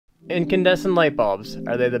Incandescent light bulbs,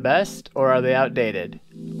 are they the best or are they outdated?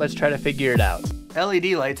 Let's try to figure it out. LED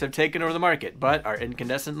lights have taken over the market, but are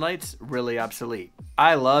incandescent lights really obsolete?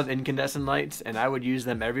 I love incandescent lights and I would use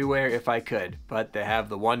them everywhere if I could, but they have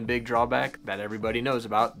the one big drawback that everybody knows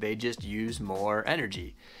about: they just use more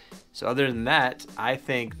energy. So other than that, I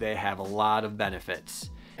think they have a lot of benefits.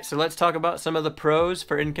 So let's talk about some of the pros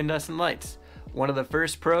for incandescent lights. One of the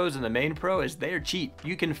first pros and the main pro is they're cheap.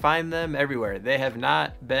 You can find them everywhere. They have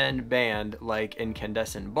not been banned like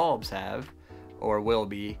incandescent bulbs have, or will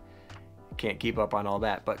be. Can't keep up on all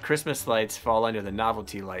that, but Christmas lights fall under the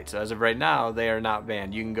novelty light. So as of right now, they are not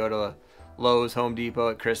banned. You can go to Lowe's, Home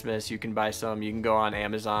Depot at Christmas. You can buy some. You can go on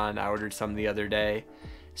Amazon. I ordered some the other day.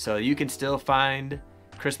 So you can still find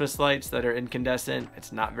Christmas lights that are incandescent.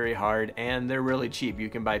 It's not very hard, and they're really cheap. You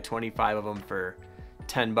can buy 25 of them for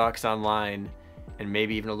 10 bucks online, and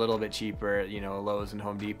maybe even a little bit cheaper at, Lowe's and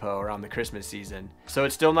Home Depot around the Christmas season. So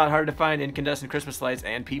it's still not hard to find incandescent Christmas lights,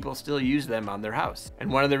 and people still use them on their house.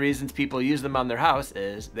 And one of the reasons people use them on their house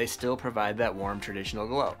is they still provide that warm traditional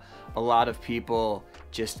glow. A lot of people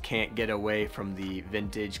just can't get away from the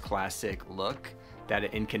vintage classic look that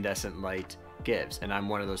an incandescent light gives, and I'm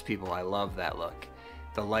one of those people. I love that look.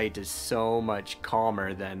 The light is so much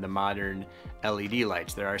calmer than the modern LED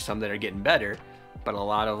lights. There are some that are getting better, but a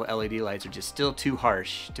lot of LED lights are just still too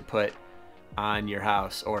harsh to put on your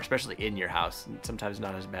house, or especially in your house, and sometimes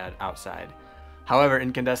not as bad outside. However,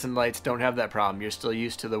 incandescent lights don't have that problem. You're still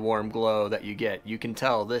used to the warm glow that you get. You can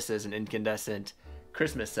tell this is an incandescent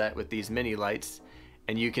Christmas set with these mini lights,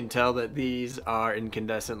 and you can tell that these are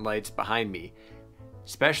incandescent lights behind me,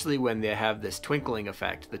 especially when they have this twinkling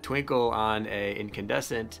effect. The twinkle on a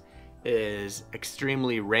incandescent is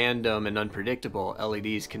extremely random and unpredictable.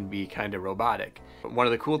 LEDs can be kind of robotic. But one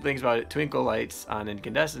of the cool things about twinkle lights on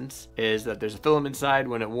incandescents is that there's a filament inside.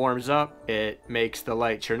 When it warms up, it makes the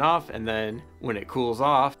light turn off, and then when it cools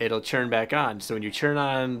off, it'll turn back on. So when you turn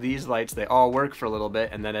on these lights, they all work for a little bit,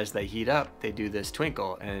 and then as they heat up, they do this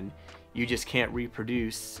twinkle, and you just can't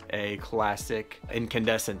reproduce a classic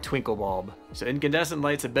incandescent twinkle bulb. So incandescent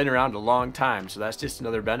lights have been around a long time, so that's just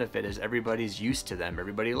another benefit, is everybody's used to them.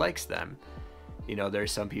 Everybody likes them.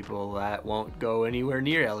 There's some people that won't go anywhere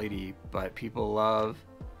near LED, but people love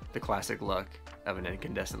the classic look of an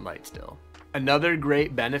incandescent light still. Another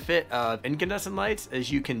great benefit of incandescent lights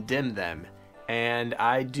is you can dim them, and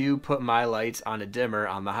I do put my lights on a dimmer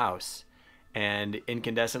on the house. And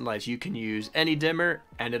incandescent lights, you can use any dimmer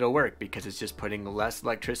and it'll work because it's just putting less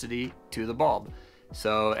electricity to the bulb.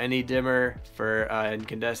 So any dimmer for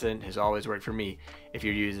incandescent has always worked for me. If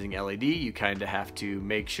you're using LED, you kind of have to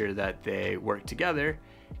make sure that they work together,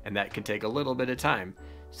 and that can take a little bit of time.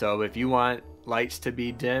 So if you want lights to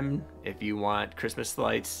be dim, if you want Christmas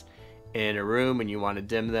lights in a room and you want to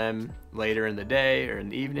dim them later in the day or in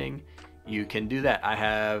the evening, you can do that. I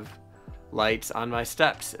have lights on my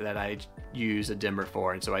steps that I use a dimmer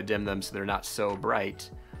for, and so I dim them so they're not so bright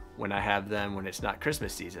when I have them when it's not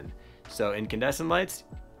Christmas season. So incandescent lights,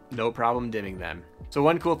 no problem dimming them. So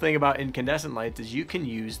one cool thing about incandescent lights is you can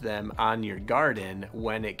use them on your garden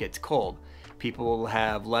when it gets cold. People will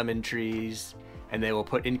have lemon trees and they will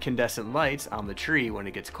put incandescent lights on the tree when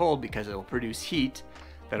it gets cold because it will produce heat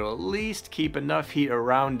that will at least keep enough heat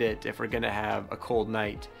around it if we're gonna have a cold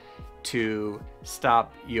night to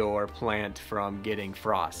stop your plant from getting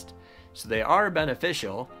frost. So they are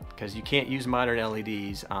beneficial because you can't use modern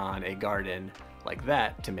LEDs on a garden like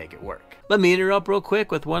that to make it work. Let me interrupt real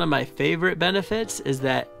quick with one of my favorite benefits is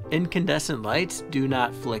that incandescent lights do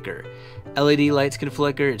not flicker. LED lights can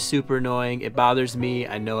flicker. It's super annoying. It bothers me.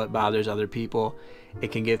 I know it bothers other people.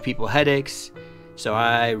 It can give people headaches. So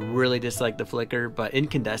I really dislike the flicker, but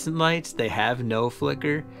incandescent lights, they have no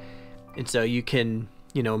flicker. And so you can,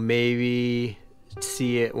 maybe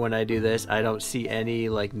see it when I do this. I don't see any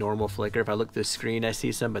normal flicker. If I look at the screen, I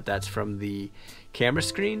see some, but that's from the camera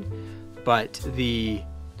screen. But the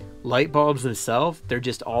light bulbs themselves, they're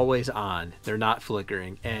just always on. They're not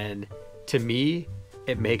flickering. And to me,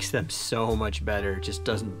 it makes them so much better. It just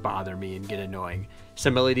doesn't bother me and get annoying.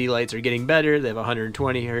 Some LED lights are getting better. They have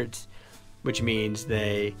 120 hertz, which means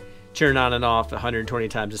they turn on and off 120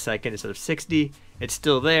 times a second instead of 60. It's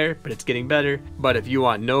still there, but it's getting better. But if you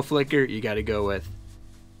want no flicker, you got to go with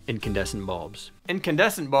incandescent bulbs.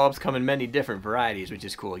 Incandescent bulbs come in many different varieties, which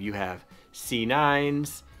is cool. You have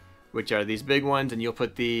C9s, which are these big ones, and you'll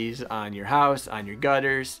put these on your house, on your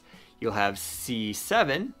gutters. You'll have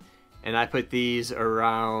C7, and I put these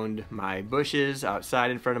around my bushes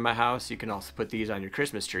outside in front of my house. You can also put these on your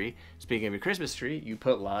Christmas tree. Speaking of your Christmas tree, you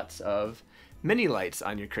put lots of mini lights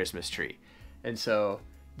on your Christmas tree. And so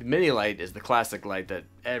The mini light is the classic light that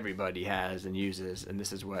everybody has and uses, and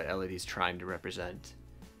this is what LED is trying to represent.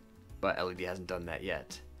 But LED hasn't done that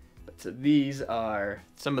yet. But so these are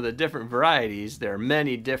some of the different varieties. There are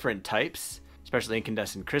many different types, especially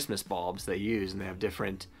incandescent Christmas bulbs they use, and they have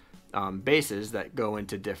different bases that go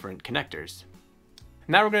into different connectors.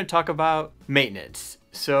 Now we're going to talk about maintenance.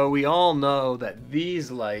 So we all know that these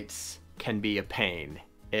lights can be a pain.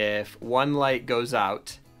 If one light goes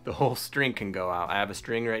out, the whole string can go out. I have a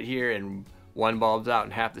string right here and one bulb's out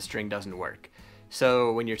and half the string doesn't work.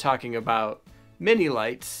 So when you're talking about mini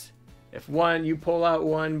lights, if you pull out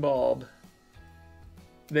one bulb,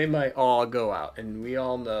 they might all go out, and we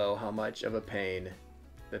all know how much of a pain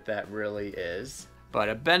that really is. But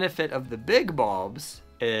a benefit of the big bulbs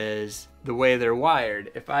is the way they're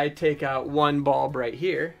wired. If I take out one bulb right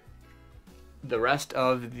here, the rest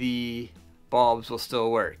of the bulbs will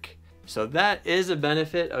still work. So that is a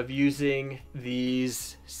benefit of using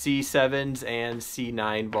these C7s and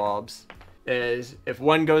C9 bulbs, is if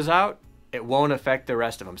one goes out, it won't affect the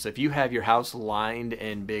rest of them. So if you have your house lined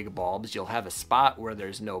in big bulbs, you'll have a spot where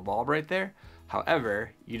there's no bulb right there.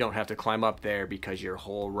 However, you don't have to climb up there because your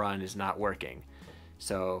whole run is not working.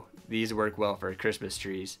 So these work well for Christmas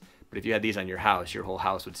trees, but if you had these on your house, your whole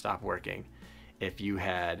house would stop working if you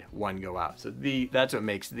had one go out. So that's what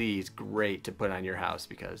makes these great to put on your house,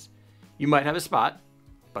 because you might have a spot,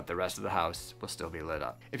 but the rest of the house will still be lit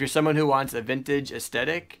up. If you're someone who wants a vintage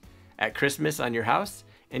aesthetic at Christmas on your house,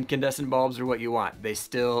 incandescent bulbs are what you want. They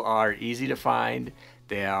still are easy to find.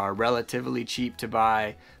 They are relatively cheap to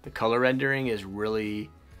buy. The color rendering is really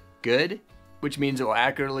good, which means it will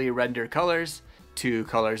accurately render colors to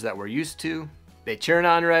colors that we're used to. They turn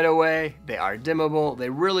on right away. They are dimmable. They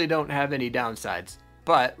really don't have any downsides.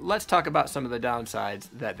 But let's talk about some of the downsides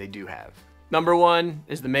that they do have. Number one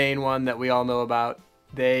is the main one that we all know about.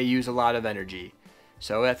 They use a lot of energy.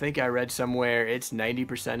 So I think I read somewhere it's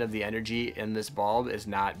 90% of the energy in this bulb is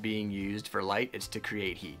not being used for light, it's to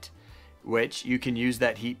create heat, which you can use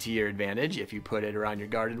that heat to your advantage if you put it around your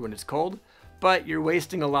garden when it's cold, but you're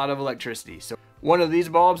wasting a lot of electricity. So one of these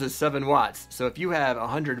bulbs is 7 watts. So if you have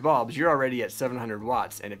 100 bulbs, you're already at 700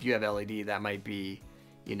 watts. And if you have LED, that might be,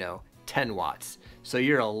 10 watts. So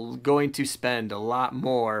you're going to spend a lot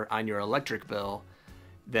more on your electric bill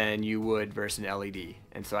than you would versus an LED.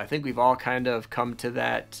 And so I think we've all kind of come to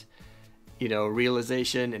that,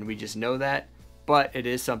 realization, and we just know that. But it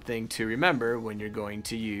is something to remember when you're going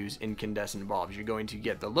to use incandescent bulbs. You're going to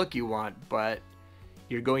get the look you want, but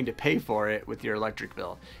you're going to pay for it with your electric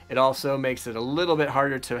bill. It also makes it a little bit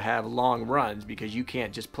harder to have long runs, because you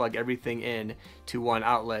can't just plug everything in to one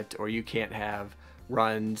outlet, or you can't have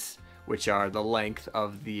runs which are the length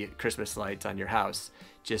of the Christmas lights on your house,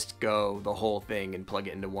 just go the whole thing and plug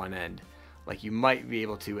it into one end. Like you might be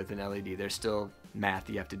able to with an LED. There's still math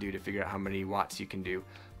you have to do to figure out how many watts you can do.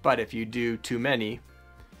 But if you do too many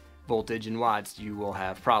voltage and watts, you will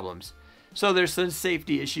have problems. So there's some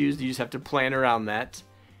safety issues. You just have to plan around that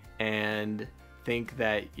and think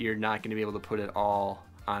that you're not going to be able to put it all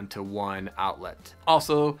onto one outlet.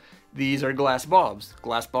 Also, these are glass bulbs.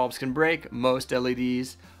 Glass bulbs can break. Most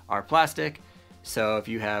LEDs are plastic. So if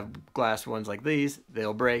you have glass ones like these,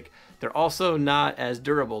 they'll break. They're also not as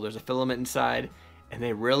durable. There's a filament inside, and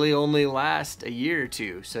they really only last a year or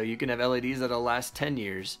two. So you can have LEDs that'll last 10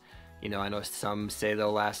 years. I know some say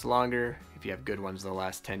they'll last longer. If you have good ones, they'll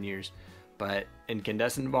last 10 years. But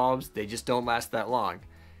incandescent bulbs, they just don't last that long.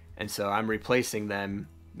 And so I'm replacing them,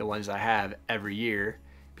 the ones I have, every year,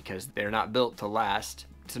 because they're not built to last.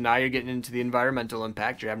 So now you're getting into the environmental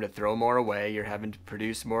impact. You're having to throw more away. You're having to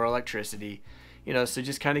produce more electricity. So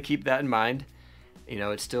just kind of keep that in mind.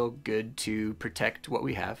 It's still good to protect what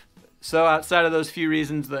we have. So outside of those few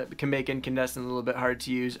reasons that can make incandescent a little bit hard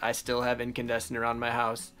to use, I still have incandescent around my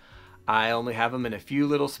house. I only have them in a few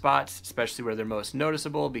little spots, especially where they're most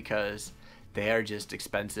noticeable, because they are just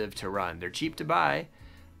expensive to run. They're cheap to buy,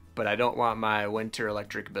 but I don't want my winter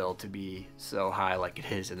electric bill to be so high like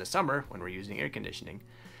it is in the summer when we're using air conditioning.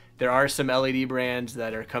 There are some LED brands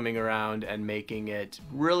that are coming around and making it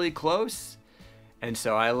really close, and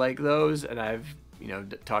so I like those, and I've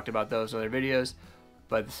talked about those in other videos.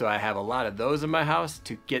 But so I have a lot of those in my house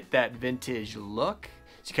to get that vintage look.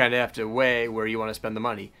 So you kind of have to weigh where you want to spend the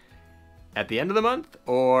money, at the end of the month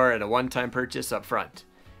or at a one-time purchase up front.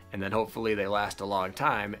 And then hopefully they last a long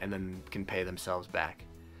time and then can pay themselves back.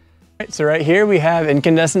 All right, so right here we have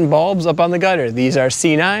incandescent bulbs up on the gutter. These are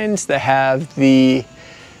C9s that have the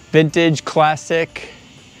vintage classic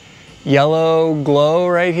yellow glow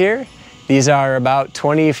right here. These are about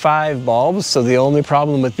 25 bulbs, so the only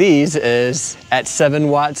problem with these is at 7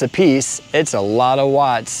 watts a piece, it's a lot of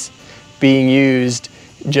watts being used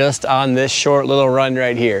just on this short little run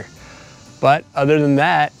right here. But other than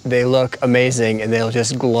that, they look amazing and they'll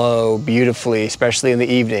just glow beautifully, especially in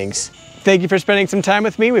the evenings. Thank you for spending some time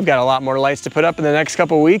with me. We've got a lot more lights to put up in the next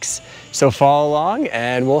couple weeks, so follow along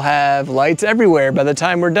and we'll have lights everywhere by the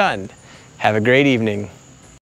time we're done. Have a great evening.